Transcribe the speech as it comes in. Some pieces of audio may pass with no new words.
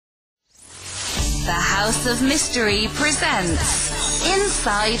The House of Mystery presents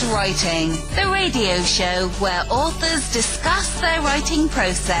Inside Writing, the radio show where authors discuss their writing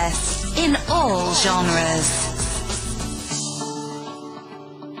process in all genres.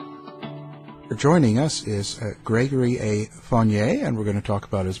 Joining us is Gregory A. Fournier, and we're going to talk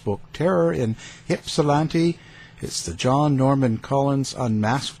about his book, Terror in Ypsilanti. It's the John Norman Collins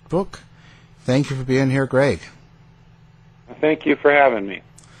Unmasked book. Thank you for being here, Greg. Thank you for having me.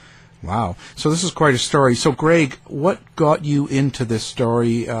 Wow. So this is quite a story. So, Greg, what got you into this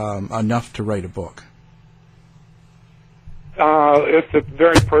story enough to write a book? It's a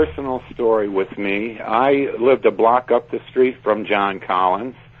very personal story with me. I lived a block up the street from John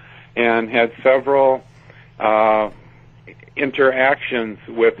Collins and had several interactions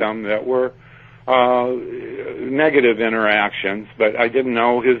with him that were negative interactions, but I didn't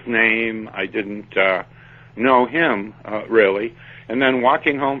know his name. I didn't know him, really. And then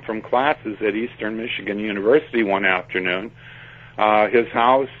walking home from classes at Eastern Michigan University one afternoon, his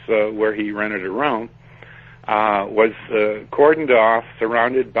house, where he rented a room, was cordoned off,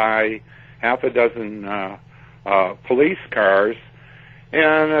 surrounded by half a dozen police cars,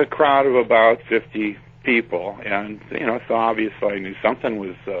 and a crowd of about 50 people. And, so obviously I knew something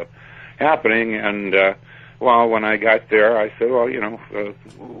was happening. And, when I got there, I said,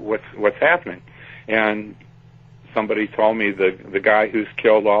 what's happening? And somebody told me the guy who's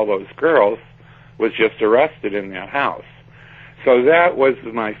killed all those girls was just arrested in that house. So that was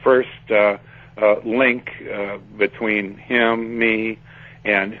my first link between him, me,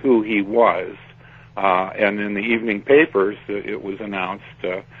 and who he was. And in the evening papers, it was announced,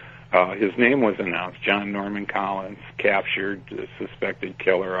 his name was announced, John Norman Collins, captured, suspected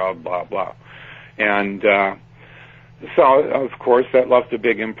killer of blah, blah. And so, of course, that left a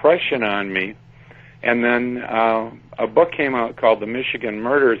big impression on me. And then a book came out called The Michigan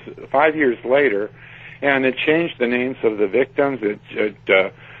Murders 5 years later, and it changed the names of the victims. It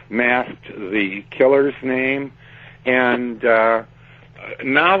masked the killer's name, and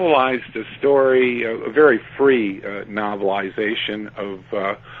novelized a story, a very free novelization of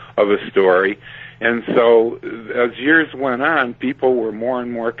a story. And so as years went on, people were more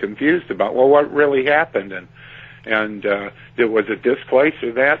and more confused about, well, what really happened? And was it this place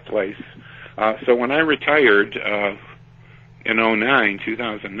or that place? So when I retired in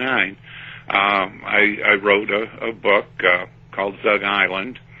 2009, I wrote a book called Zug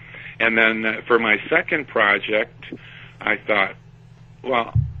Island. And then for my second project, I thought,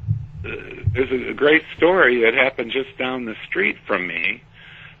 well, there's a great story that happened just down the street from me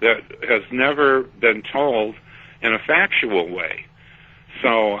that has never been told in a factual way.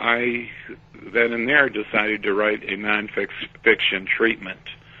 So I then and there decided to write a nonfiction treatment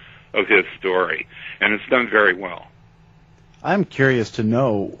of his story, and it's done very well. I'm curious to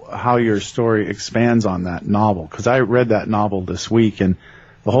know how your story expands on that novel, because I read that novel this week, and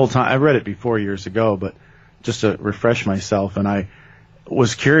the whole time, I read it before years ago, but just to refresh myself, and I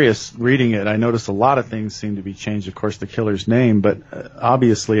was curious reading it. I noticed a lot of things seem to be changed, of course, the killer's name, but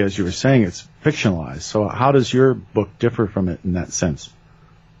obviously, as you were saying, it's fictionalized. So how does your book differ from it in that sense?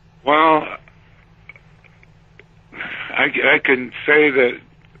 Well, I can say that,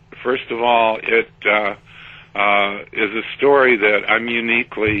 first of all, it is a story that I'm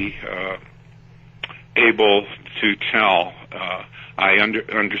uniquely able to tell. I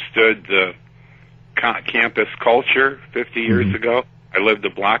understood the campus culture 50 years ago. I lived a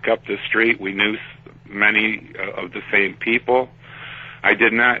block up the street. We knew many of the same people. I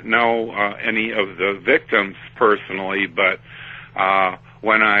did not know any of the victims personally, but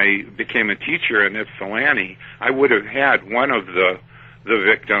when I became a teacher in Ypsilanti, I would have had one of the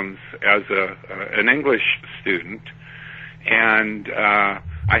victims as an English student, and I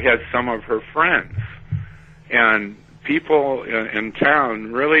had some of her friends. And people in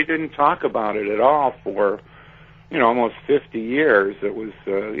town really didn't talk about it at all for, almost 50 years. It was,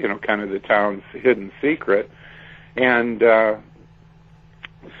 kind of the town's hidden secret. And so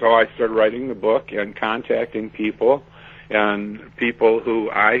I started writing the book and contacting people, and people who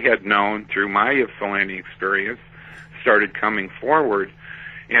I had known through my Ypsilanti experience started coming forward,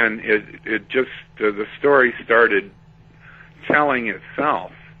 and it just the story started telling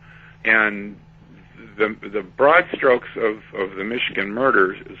itself. And the broad strokes of the Michigan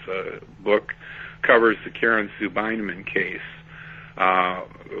Murders book covers the Karen Sue Beineman case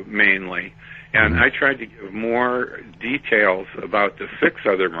mainly, and I tried to give more details about the 6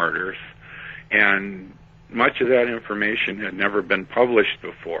 other murders, and much of that information had never been published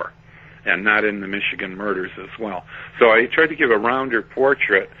before, and not in the Michigan Murders as well. So I tried to give a rounder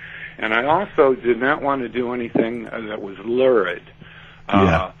portrait, and I also did not want to do anything that was lurid.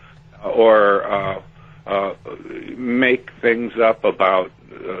 or make things up about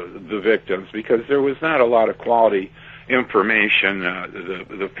the victims, because there was not a lot of quality information.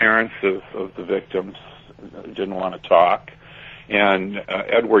 The parents of the victims didn't want to talk, and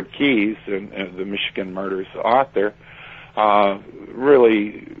Edward Keyes, the Michigan Murders author,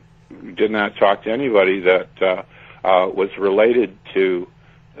 really did not talk to anybody that was related to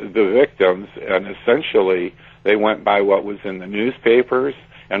the victims, and essentially they went by what was in the newspapers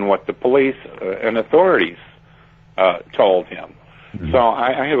and what the police and authorities told him. Mm-hmm. So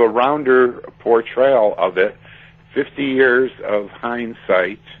I have a rounder portrayal of it, 50 years of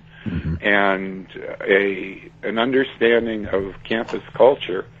hindsight, mm-hmm. and an understanding of campus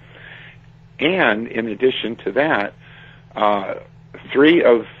culture. And in addition to that, 3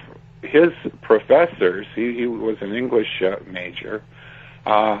 of his professors, he was an English major,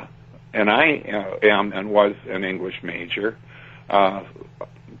 and I am and was an English major.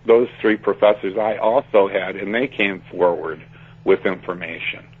 Those 3 professors I also had, and they came forward with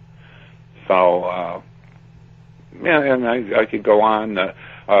information. So, and I could go on.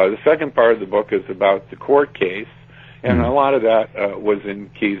 The second part of the book is about the court case, and a lot of that was in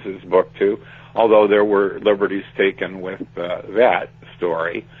Keyes's book too, although there were liberties taken with that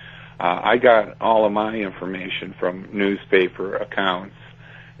story. I got all of my information from newspaper accounts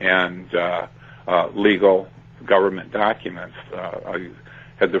and legal government documents. I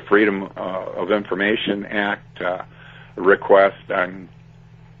had the Freedom of Information Act request on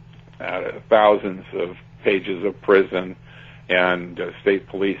thousands of pages of prison and state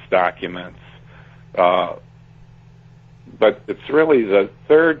police documents. But it's really the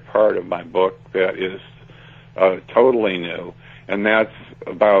third part of my book that is totally new, and that's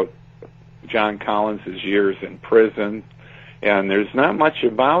about John Collins' years in prison. And there's not much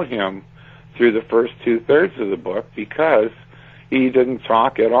about him through the first 2/3 of the book, because he didn't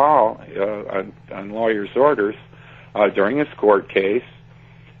talk at all on lawyers' orders during his court case.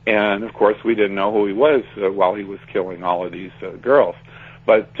 And, of course, we didn't know who he was while he was killing all of these girls.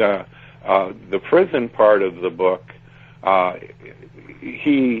 But the prison part of the book,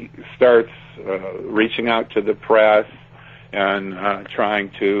 he starts reaching out to the press and trying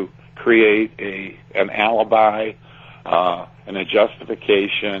to create an alibi and a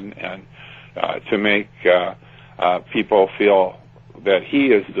justification, and to make people feel that he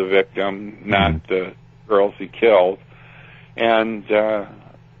is the victim, not the girls he killed. And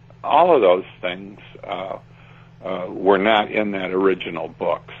all of those things were not in that original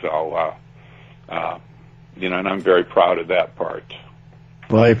book. So, and I'm very proud of that part.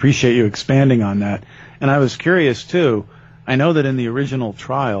 Well, I appreciate you expanding on that. And I was curious, too. I know that in the original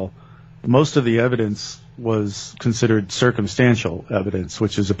trial, most of the evidence was considered circumstantial evidence,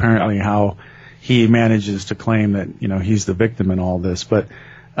 which is apparently how he manages to claim that, he's the victim in all this. But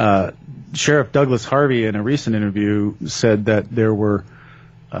Sheriff Douglas Harvey, in a recent interview, said that there were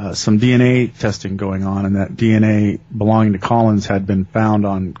some DNA testing going on, and that DNA belonging to Collins had been found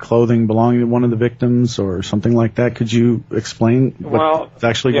on clothing belonging to one of the victims or something like that. Could you explain what's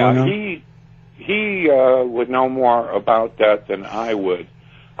actually going on? He would know more about that than I would.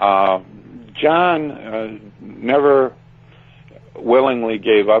 John never willingly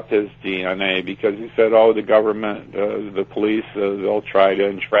gave up his DNA, because he said, the government, the police, they'll try to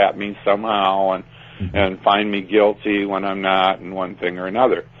entrap me somehow and find me guilty when I'm not, and one thing or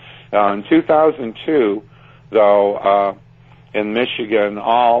another. In 2002, though, in Michigan,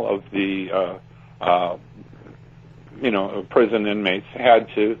 all of the prison inmates had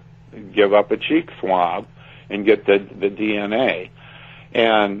to give up a cheek swab and get the DNA.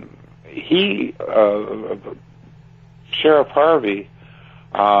 And he, Sheriff Harvey,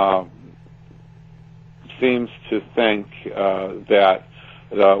 seems to think that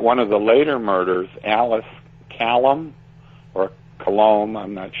one of the later murders, Alice Callum, or Calome,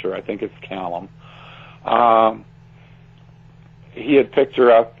 I'm not sure, I think it's Callum, he had picked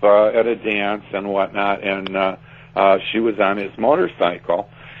her up at a dance and whatnot, and she was on his motorcycle.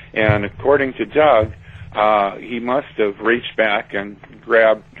 And according to Doug, he must have reached back and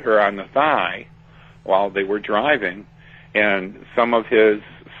grabbed her on the thigh while they were driving, and some of his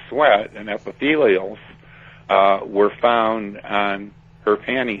sweat and epithelials were found on her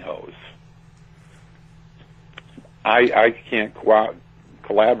pantyhose. I can't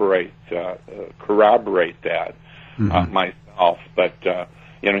corroborate that myself, but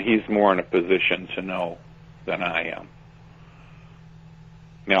he's more in a position to know than I am.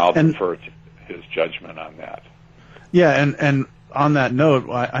 Now I'll defer to his judgment on that. Yeah, and on that note,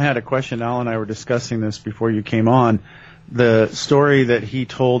 I had a question. Al and I were discussing this before you came on. The story that he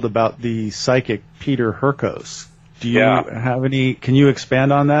told about the psychic Peter Herkos. Do you have any? Can you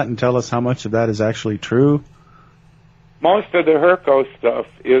expand on that and tell us how much of that is actually true? Most of the Herco stuff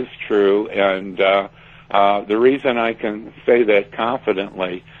is true, and the reason I can say that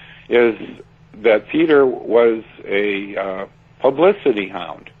confidently is that Peter was a publicity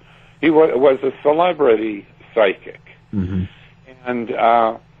hound. He was a celebrity psychic. Mm-hmm. And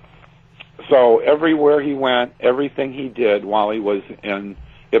so everywhere he went, everything he did while he was in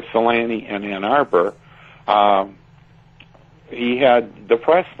Ypsilanti and Ann Arbor, he had the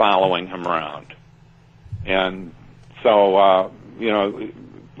press following him around. And so, all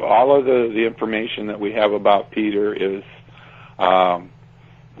of the information that we have about Peter is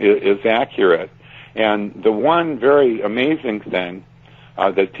accurate. And the one very amazing thing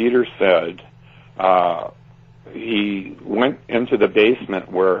that Peter said, he went into the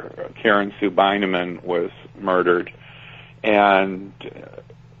basement where Karen Sue Beineman was murdered, and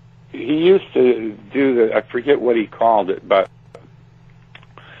he used to do I forget what he called it, but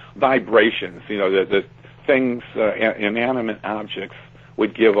vibrations, the things, inanimate objects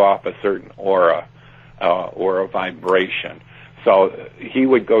would give off a certain aura or a vibration. So he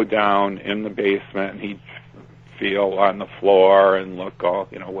would go down in the basement and he'd feel on the floor and look all,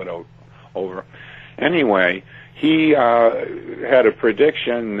 over. Anyway, he had a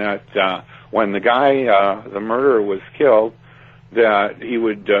prediction that when the guy, the murderer, was killed, that he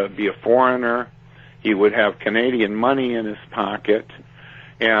would be a foreigner, he would have Canadian money in his pocket,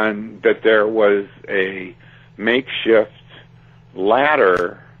 and that there was a makeshift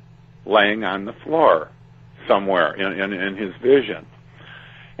ladder laying on the floor somewhere in his vision.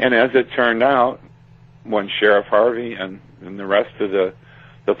 And as it turned out, when Sheriff Harvey and the rest of the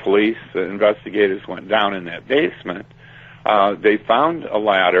police, the investigators went down in that basement, they found a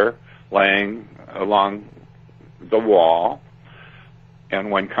ladder laying along the wall, and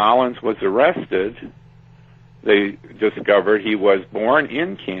when Collins was arrested, they discovered he was born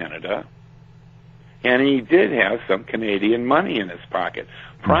in Canada, and he did have some Canadian money in his pocket,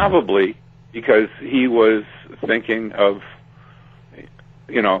 probably because he was thinking of,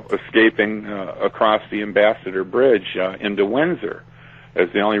 escaping across the Ambassador Bridge into Windsor.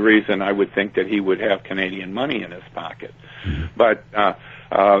 That's the only reason I would think that he would have Canadian money in his pocket. But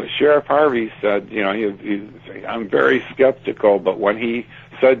Sheriff Harvey said, I'm very skeptical, but when he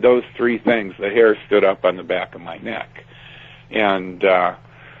said those three things, the hair stood up on the back of my neck. And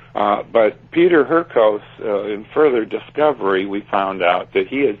but Peter Herkos, in further discovery, we found out that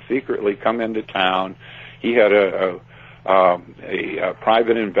he had secretly come into town. He had a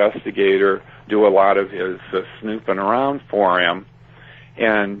private investigator do a lot of his snooping around for him,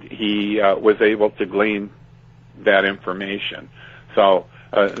 and he was able to glean that information. So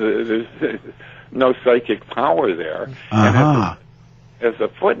there's no psychic power there. Uh-huh. And as a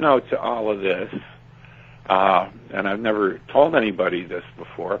footnote to all of this, and I've never told anybody this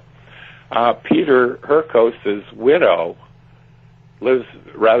before, Peter Herkos' widow lives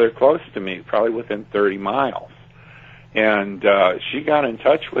rather close to me, probably within 30 miles. And she got in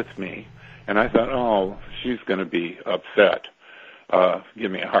touch with me, and I thought, oh, she's going to be upset,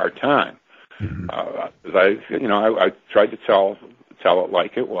 give me a hard time. Mm-hmm. I tried to tell it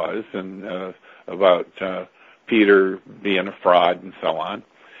like it was, and about Peter being a fraud and so on.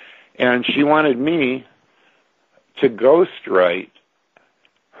 And she wanted me to ghostwrite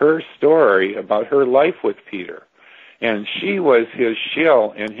her story about her life with Peter. And she was his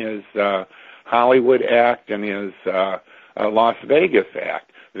shill in his Hollywood act and his Las Vegas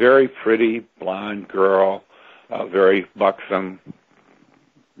act. Very pretty, blonde girl, very buxom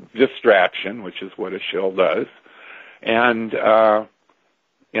distraction, which is what a shill does. And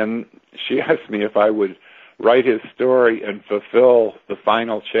she asked me if I would write his story and fulfill the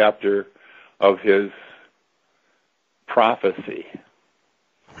final chapter of his prophecy.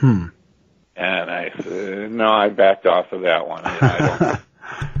 And I said, no, I backed off of that one. I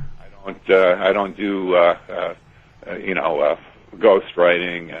don't do ghost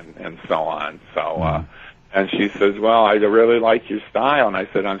writing and so on. So, and she says, well, I really like your style. And I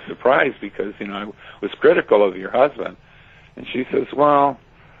said, I'm surprised because, I was critical of your husband. And she says, well,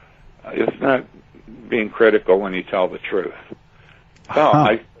 it's not being critical when you tell the truth. So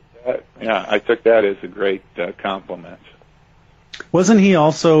I took that as a great compliment. Wasn't he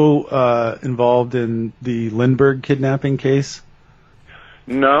also involved in the Lindbergh kidnapping case?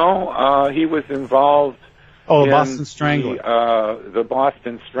 No, he was involved in Boston Strangler. The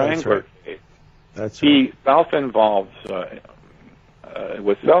Boston Strangler case. That's right. He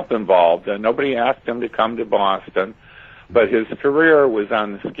was self-involved. Nobody asked him to come to Boston, but his career was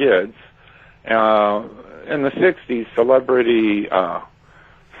on the skids. In the 60s, celebrity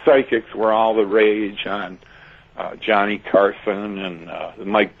psychics were all the rage on Johnny Carson and the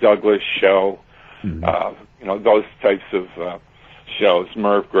Mike Douglas Show, those types of shows,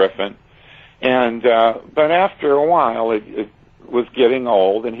 Merv Griffin. And but after a while, it was getting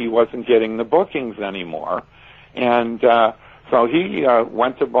old, and he wasn't getting the bookings anymore. And so he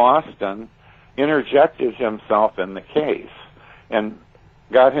went to Boston, interjected himself in the case, and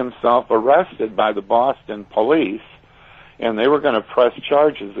got himself arrested by the Boston police, and they were going to press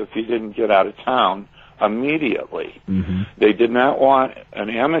charges if he didn't get out of town immediately. They did not want an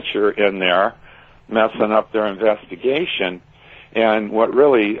amateur in there messing up their investigation. And what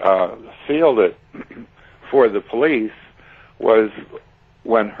really sealed it for the police was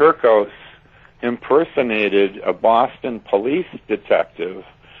when Herkos impersonated a Boston police detective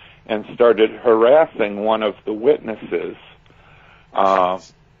and started harassing one of the witnesses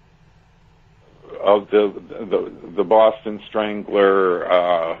of the Boston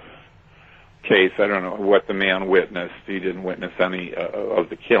Strangler case. I don't know what the man witnessed. He didn't witness any of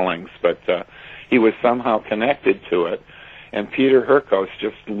the killings, but he was somehow connected to it. And Peter Herkos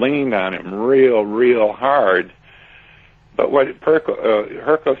just leaned on him real hard. But what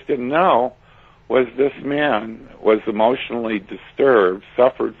Herkos didn't know was this man was emotionally disturbed,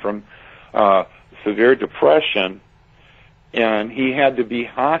 suffered from severe depression, and he had to be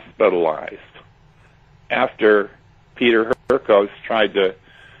hospitalized after Peter Herkos tried to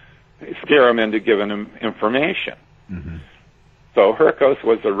scare him into giving him information. So Herkos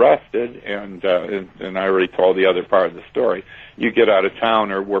was arrested, and I already told the other part of the story. You get out of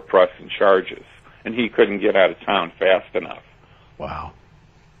town or we're pressing charges. And he couldn't get out of town fast enough. Wow.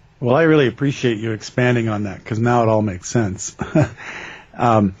 Well, I really appreciate you expanding on that, because now it all makes sense. But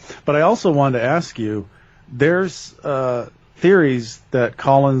I also wanted to ask you, there's theories that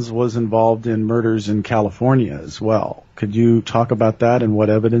Collins was involved in murders in California as well. Could you talk about that and what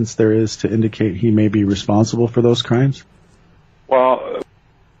evidence there is to indicate he may be responsible for those crimes? Well,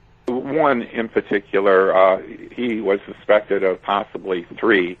 one in particular, he was suspected of possibly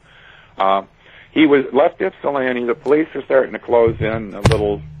three. He was left Ypsilanti. The police are starting to close in a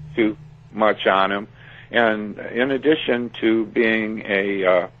little too much on him. And in addition to being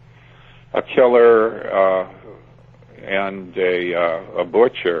a killer and a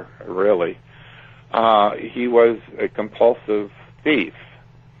butcher, really, he was a compulsive thief.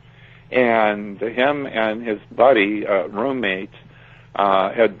 And him and his buddy, roommate,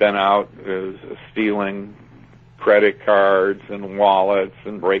 had been out stealing credit cards and wallets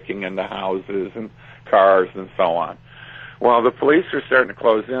and breaking into houses and cars and so on. Well, the police are starting to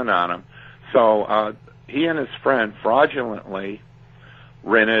close in on him. So he and his friend fraudulently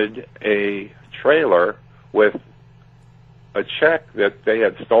rented a trailer with a check that they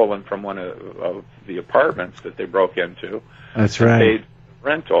had stolen from one of the apartments that they broke into. That's right. Paid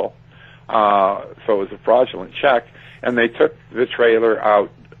rental. So it was a fraudulent check, and they took the trailer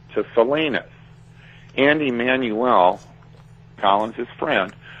out to Salinas. Andy Manuel, Collins' his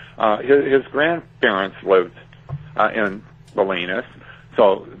friend, his grandparents lived in Salinas,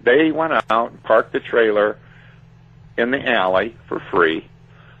 so they went out and parked the trailer in the alley for free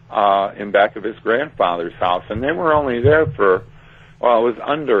in back of his grandfather's house, and they were only there for, well, it was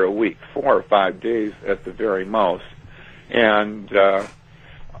under a week, 4 or 5 days at the very most, and a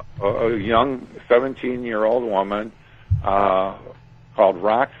young 17-year-old woman called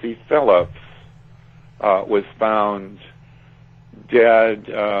Roxy Phillips was found dead,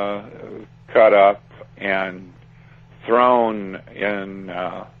 cut up, and thrown in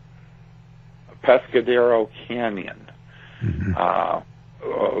Pescadero Canyon. I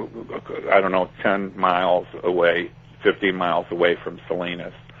don't know, 10 miles away, 15 miles away from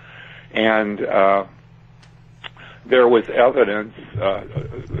Salinas. And there was evidence,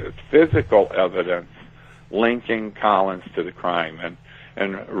 physical evidence, linking Collins to the crime.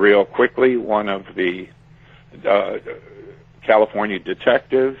 And real quickly, one of the California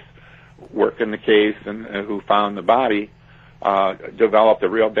detectives working the case and who found the body developed a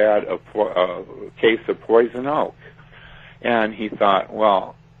real bad case of poison oak. And he thought,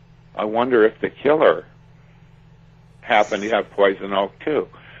 well, I wonder if the killer happened to have poison oak too.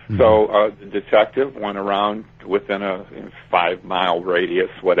 So the detective went around within a 5-mile radius,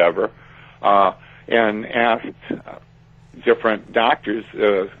 whatever, and asked different doctors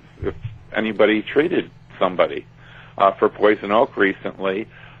if anybody treated somebody for poison oak recently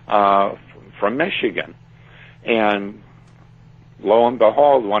from Michigan. And lo and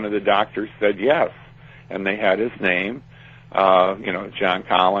behold, one of the doctors said yes, and they had his name, John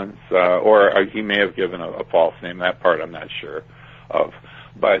Collins, or he may have given a false name. That part I'm not sure of.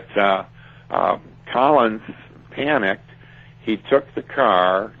 But Collins panicked. He took the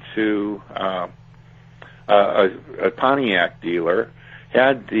car to a Pontiac dealer,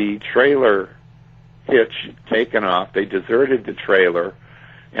 had the trailer hitch taken off. They deserted the trailer,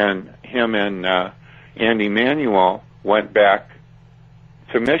 and him and Andy Manuel went back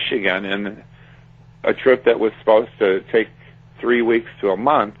to Michigan, and a trip that was supposed to take 3 weeks to a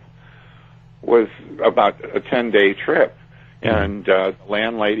month was about a 10-day trip. And the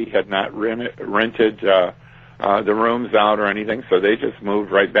landlady had not rented the rooms out or anything, so they just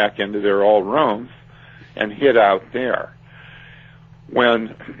moved right back into their old rooms and hid out there.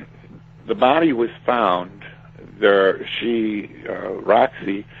 When the body was found, Roxy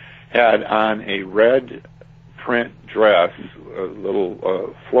had on a red print dress,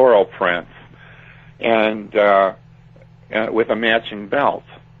 little floral prints, and with a matching belt.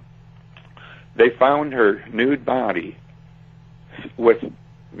 They found her nude body with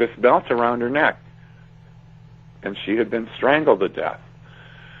this belt around her neck, and she had been strangled to death.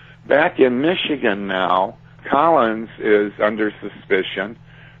 Back in Michigan now, Collins is under suspicion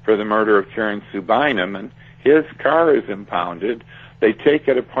for the murder of Karen Sue Beineman. His car is impounded. They take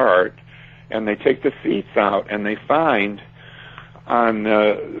it apart, and they take the seats out, and they find on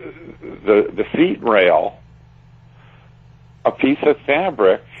the seat rail a piece of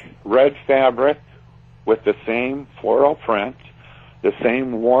fabric, red fabric, with the same floral print, the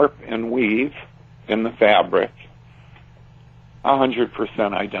same warp and weave in the fabric,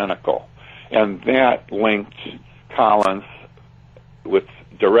 100% identical. And that linked Collins with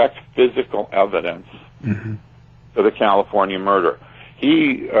direct physical evidence to the California murder.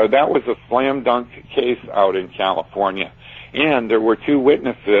 That was a slam dunk case out in California, and there were 2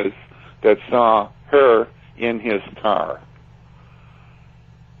 witnesses that saw her in his car.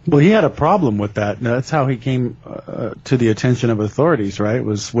 Well, he had a problem with that. That's how he came to the attention of authorities, right?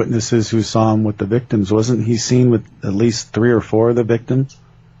 Was witnesses who saw him with the victims. Wasn't he seen with at least 3 or 4 of the victims?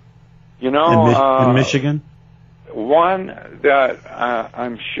 You know, in Michigan? One that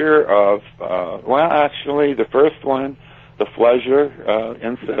I'm sure of, well, actually, the first one, the Fleischer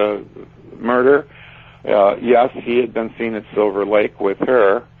murder, yes, he had been seen at Silver Lake with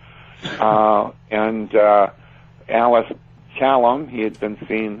her. And Alice Callum, he had been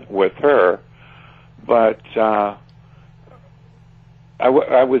seen with her. But I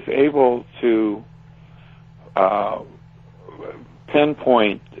was able to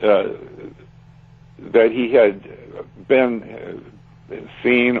pinpoint that he had been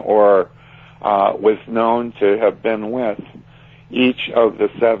seen or was known to have been with each of the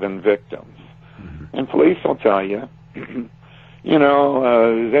 7 victims. And police will tell you, you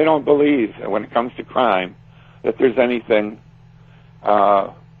know, they don't believe when it comes to crime that there's anything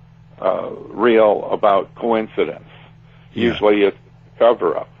real about coincidence. Usually it's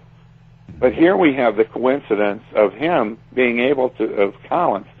cover-up. But here we have the coincidence of him being able to, of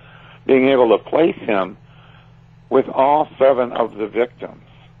Collins, being able to place him with all 7 of the victims.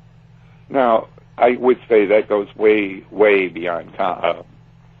 Now, I would say that goes way, way beyond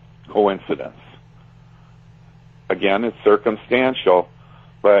coincidence. Again, it's circumstantial,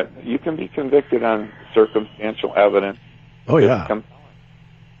 but you can be convicted on circumstantial evidence. Oh, yeah.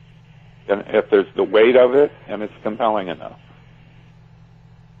 And if there's the weight of it and it's compelling enough.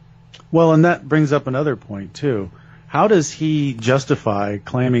 Well, and that brings up another point, too. How does he justify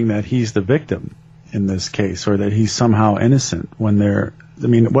claiming that he's the victim in this case, or that he's somehow innocent when they're... I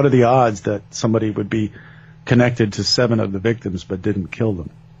mean, what are the odds that somebody would be connected to 7 of the victims but didn't kill them?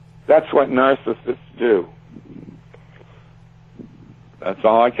 That's what narcissists do. That's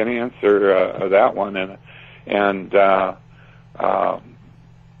all I can answer that one. And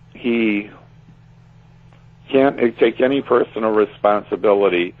he can't take any personal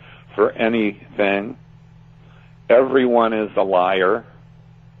responsibility for anything. Everyone is a liar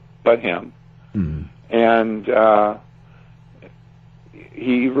but him. And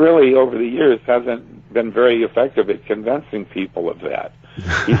he really, over the years, hasn't been very effective at convincing people of that.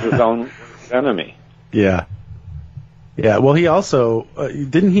 He's his own enemy. Yeah. Yeah, well, he also,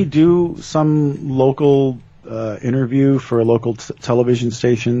 didn't he do some local interview for a local television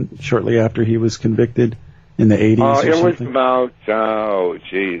station shortly after he was convicted in the 80s or something? It was about,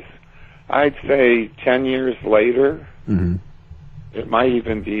 I'd say 10 years later. It might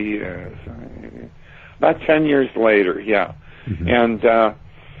even be about 10 years later, yeah. And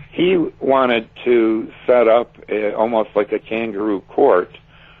he wanted to set up almost like a kangaroo court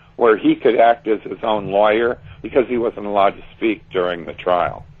where he could act as his own lawyer because he wasn't allowed to speak during the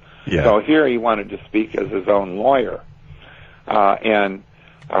trial. Yeah. So here he wanted to speak as his own lawyer and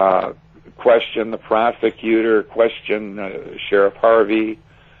question the prosecutor, question Sheriff Harvey,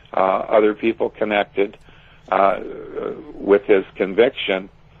 other people connected with his conviction.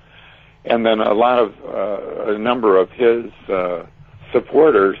 And then a number of his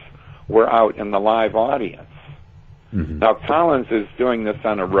supporters were out in the live audience. Mm-hmm. Now, Collins is doing this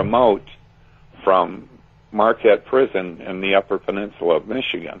on a remote from Marquette Prison in the Upper Peninsula of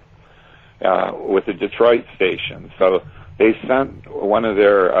Michigan with the Detroit station. So they sent one of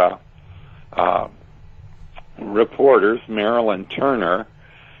their reporters, Marilyn Turner,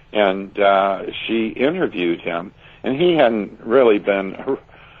 and she interviewed him. And he hadn't really been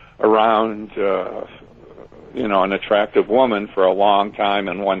around, an attractive woman for a long time,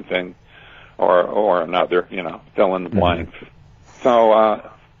 and one thing or another, fill in the blanks. Mm-hmm.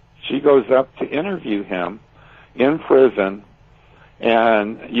 So she goes up to interview him in prison,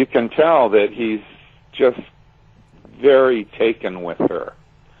 and you can tell that he's just very taken with her.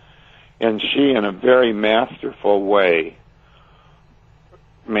 And she, in a very masterful way,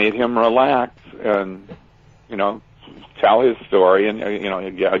 made him relax and, tell his story. And,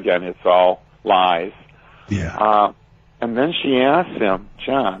 again, it's all lies. Yeah. And then she asked him,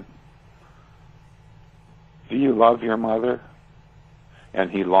 John, do you love your mother?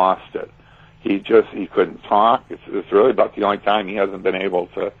 And he lost it. He couldn't talk. It's really about the only time he hasn't been able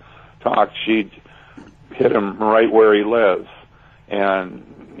to talk. She'd hit him right where he lives. And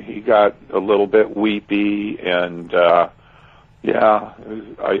he got a little bit weepy, and I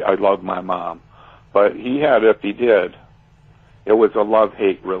love my mom. But if he did, it was a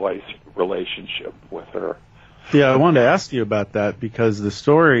love-hate relationship with her. Yeah, I wanted to ask you about that, because the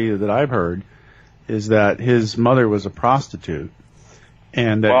story that I've heard is that his mother was a prostitute,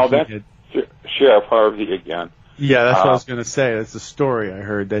 and that that's Sheriff Harvey again. Yeah, that's what I was going to say. That's the story I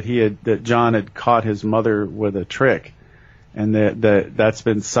heard, that John had caught his mother with a trick, and that's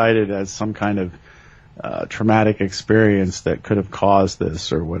been cited as some kind of traumatic experience that could have caused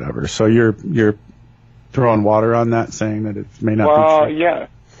this or whatever. So you're throwing water on that, saying that it may not be true? Well, yeah.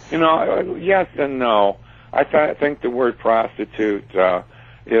 Yes and no. I think the word prostitute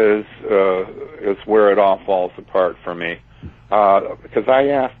is where it all falls apart for me. Because I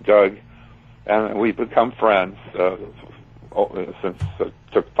asked Doug, and we've become friends since it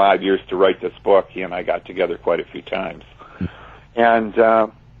took 5 years to write this book. He and I got together quite a few times. And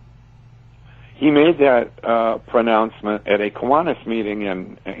he made that pronouncement at a Kiwanis meeting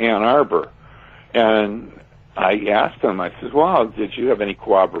in Ann Arbor. And I asked him, I said, well, did you have any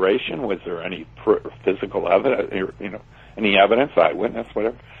corroboration? Was there any physical evidence, any evidence, eyewitness,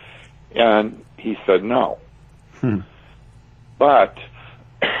 whatever? And he said no. But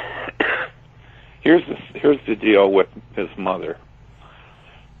here's the deal with his mother.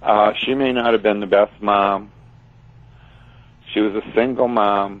 She may not have been the best mom. She was a single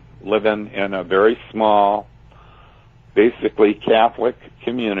mom living in a very small, basically Catholic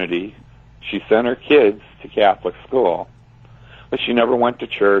community. She sent her kids to Catholic school, but she never went to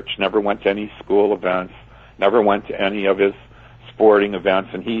church, never went to any school events, never went to any of his sporting events,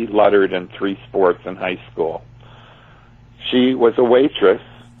 and he lettered in 3 sports in high school. She was a waitress,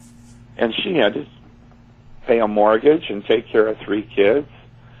 and she had to pay a mortgage and take care of 3 kids,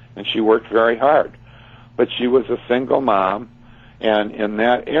 and she worked very hard. But she was a single mom, and in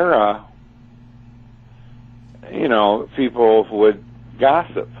that era, people would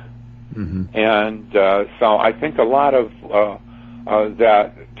gossip. Mm-hmm. And so I think a lot of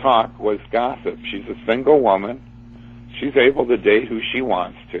that talk was gossip. She's a single woman. She's able to date who she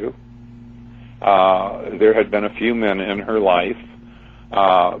wants to. There had been a few men in her life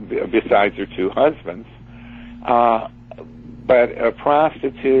besides her 2 husbands. But a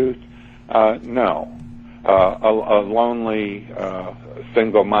prostitute, no. A lonely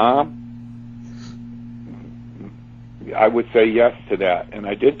single mom, I would say yes to that. And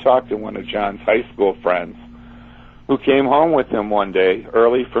I did talk to one of John's high school friends who came home with him one day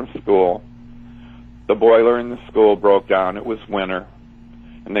early from school. The boiler in the school broke down. It was winter,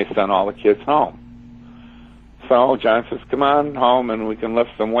 and they sent all the kids home. So John says, come on home and we can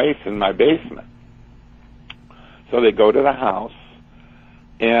lift some weights in my basement. So they go to the house,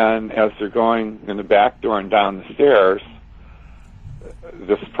 and as they're going in the back door and down the stairs,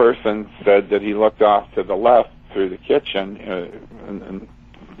 this person said that he looked off to the left through the kitchen and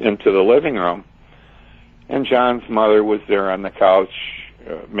into the living room, and John's mother was there on the couch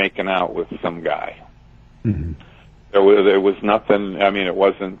making out with some guy. Mm-hmm. There was nothing, it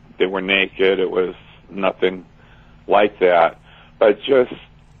wasn't, they were naked, it was nothing like that, but just,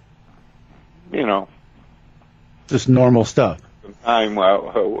 just normal stuff. Time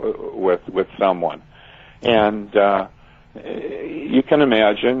with someone. And you can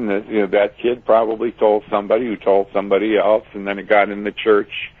imagine that that kid probably told somebody who told somebody else, and then it got in the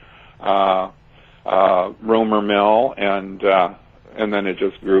church rumor mill, and and then it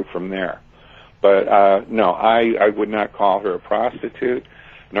just grew from there. But no, I would not call her a prostitute,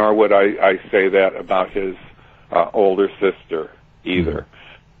 nor would I say that about his older sister either.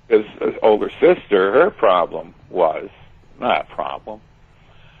 His older sister, her problem was, not a problem,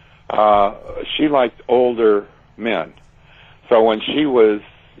 she liked older men. So when she was,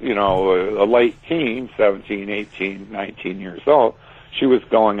 a late teen, 17, 18, 19 years old, she was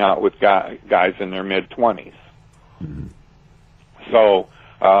going out with guys in their mid-20s. So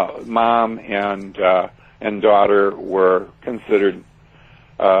mom and daughter were considered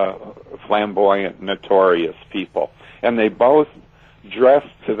flamboyant, notorious people. And they both dressed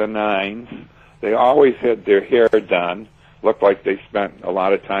to the nines. They always had their hair done. Looked like they spent a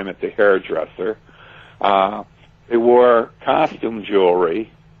lot of time at the hairdresser. They wore costume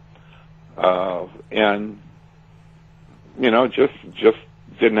jewelry, and just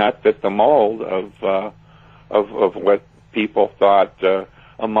did not fit the mold of what people thought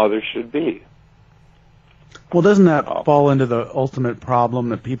a mother should be. Well, doesn't that fall into the ultimate problem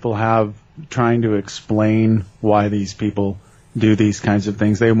that people have trying to explain why these people do these kinds of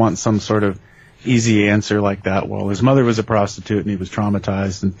things? They want some sort of easy answer like that. Well, his mother was a prostitute and he was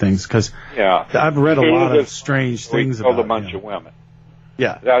traumatized and things. Because I've read a lot of strange things about him. He killed a bunch of women.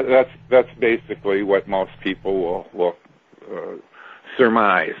 Yeah, that's basically what most people will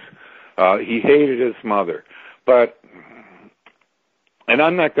surmise. He hated his mother, and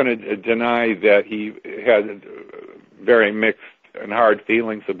I'm not going to deny that he had very mixed and hard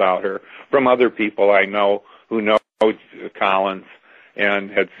feelings about her from other people I know who know Collins and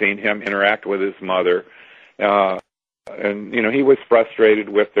had seen him interact with his mother. And he was frustrated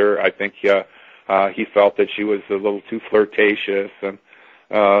with her. I think he felt that she was a little too flirtatious, and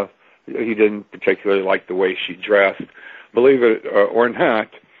he didn't particularly like the way she dressed. Believe it or not,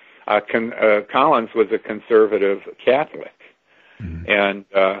 Collins was a conservative Catholic. And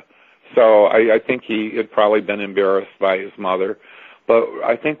so I think he had probably been embarrassed by his mother. But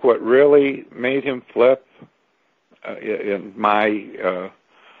I think what really made him flip, in my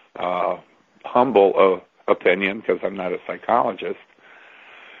humble opinion, because I'm not a psychologist,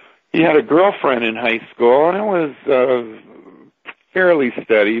 he had a girlfriend in high school, and it was fairly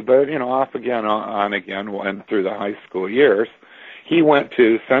steady, but, off again, on again, went through the high school years. He went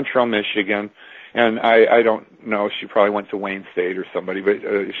to Central Michigan, and I don't know, she probably went to Wayne State or somebody, but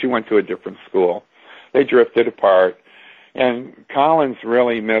she went to a different school. They drifted apart, and Collins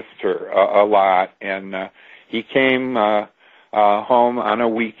really missed her a lot, and he came home on a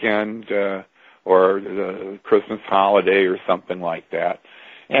weekend or the Christmas holiday or something like that,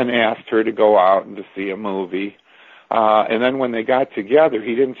 and asked her to go out and to see a movie. And then when they got together,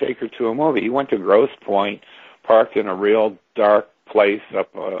 he didn't take her to a movie. He went to Grosse Pointe, parked in a real dark place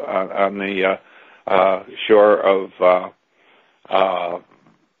up on the shore of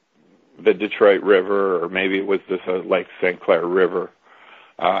the Detroit River, or maybe it was this Lake St. Clair River.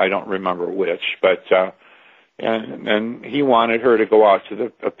 I don't remember which, but and he wanted her to go out to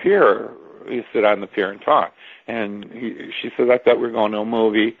the pier. You sit on the pier and talk. And she said, I thought we were going to a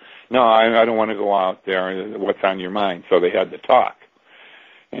movie. No, I don't want to go out there. What's on your mind? So they had to talk.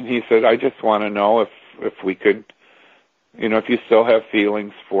 And he said, I just want to know if we could, if you still have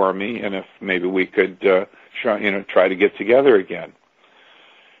feelings for me, and if maybe we could try to get together again.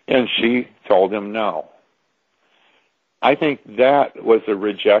 And she told him no. I think that was a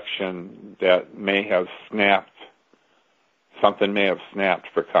rejection that may have snapped. Something may have snapped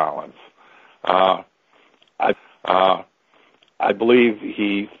for Collins. I believe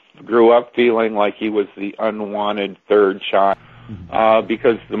he grew up feeling like he was the unwanted third child,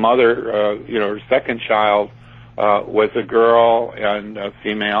 because the mother, her second child, was a girl and a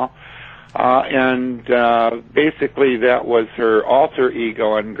female, and basically that was her alter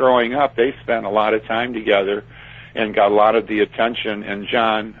ego. And growing up, they spent a lot of time together and got a lot of the attention, and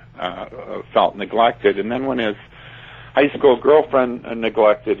John felt neglected. And then when his high school girlfriend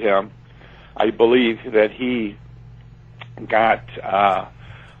neglected him, I believe that he got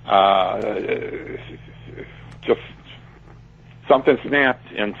just something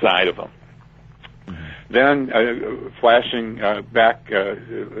snapped inside of him. Then, flashing back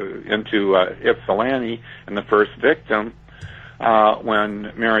into Ypsilanti and the first victim,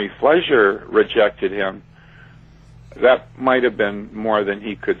 when Mary Fleischer rejected him, that might have been more than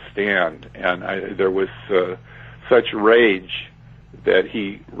he could stand, and there was such rage that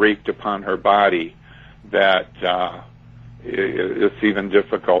he wreaked upon her body that it's even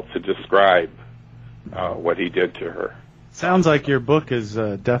difficult to describe what he did to her. Sounds like your book is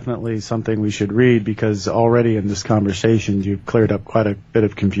definitely something we should read, because already in this conversation you've cleared up quite a bit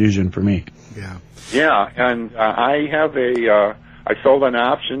of confusion for me. Yeah. Yeah, and I I sold an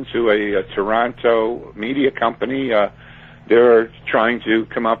option to a Toronto media company. They're trying to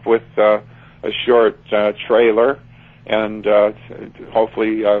come up with a short trailer and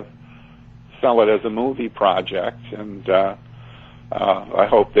hopefully sell it as a movie project, and I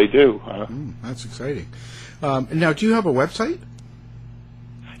hope they do. That's exciting. Now, do you have a website?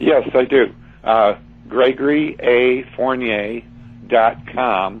 Yes, I do.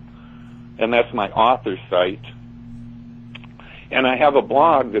 GregoryAFournier.com, and that's my author site. And I have a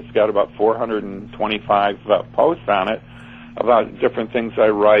blog that's got about 425 posts on it about different things I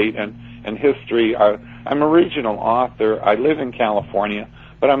write and history. I'm a regional author. I live in California,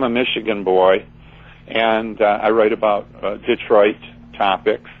 but I'm a Michigan boy, and I write about Detroit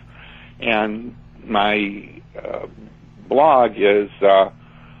topics. And my blog is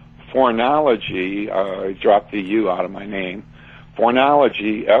Fournology. I dropped the U out of my name.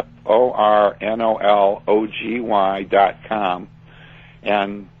 Fournology, FORNOLOGY.com,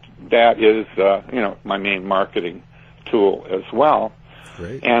 and that is my main marketing tool as well.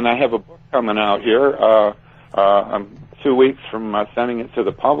 Great. And I have a book coming out here. I'm 2 weeks from sending it to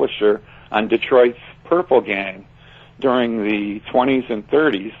the publisher on Detroit's Purple Gang. During the 20s and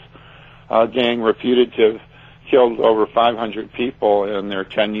 30s, a gang reputed to have killed over 500 people in their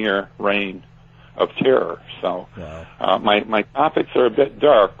 10-year reign of terror. So wow. My topics are a bit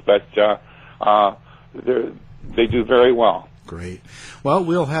dark, but they do very well. Great. Well,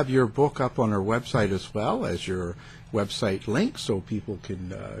 we'll have your book up on our website as well as your website link, so people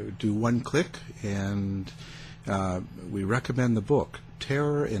can do one click, and we recommend the book,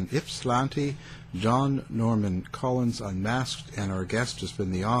 Terror in Ypsilanti, John Norman Collins Unmasked, and our guest has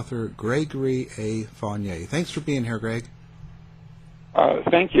been the author, Gregory A. Fournier. Thanks for being here, Greg.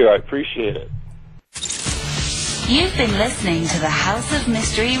 Thank you. I appreciate it. You've been listening to the House of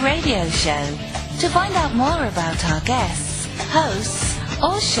Mystery radio show. To find out more about our guests, hosts,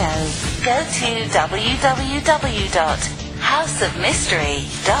 or show, go to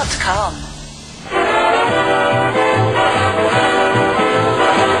www.houseofmystery.com.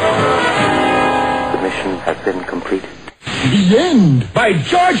 The mission has been completed. The end! By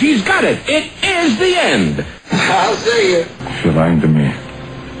George, he's got it! It is the end! I'll see you. If you're lying to me,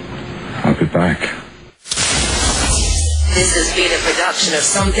 I'll be back. This has been a production of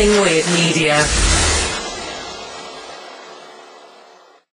Something Weird Media.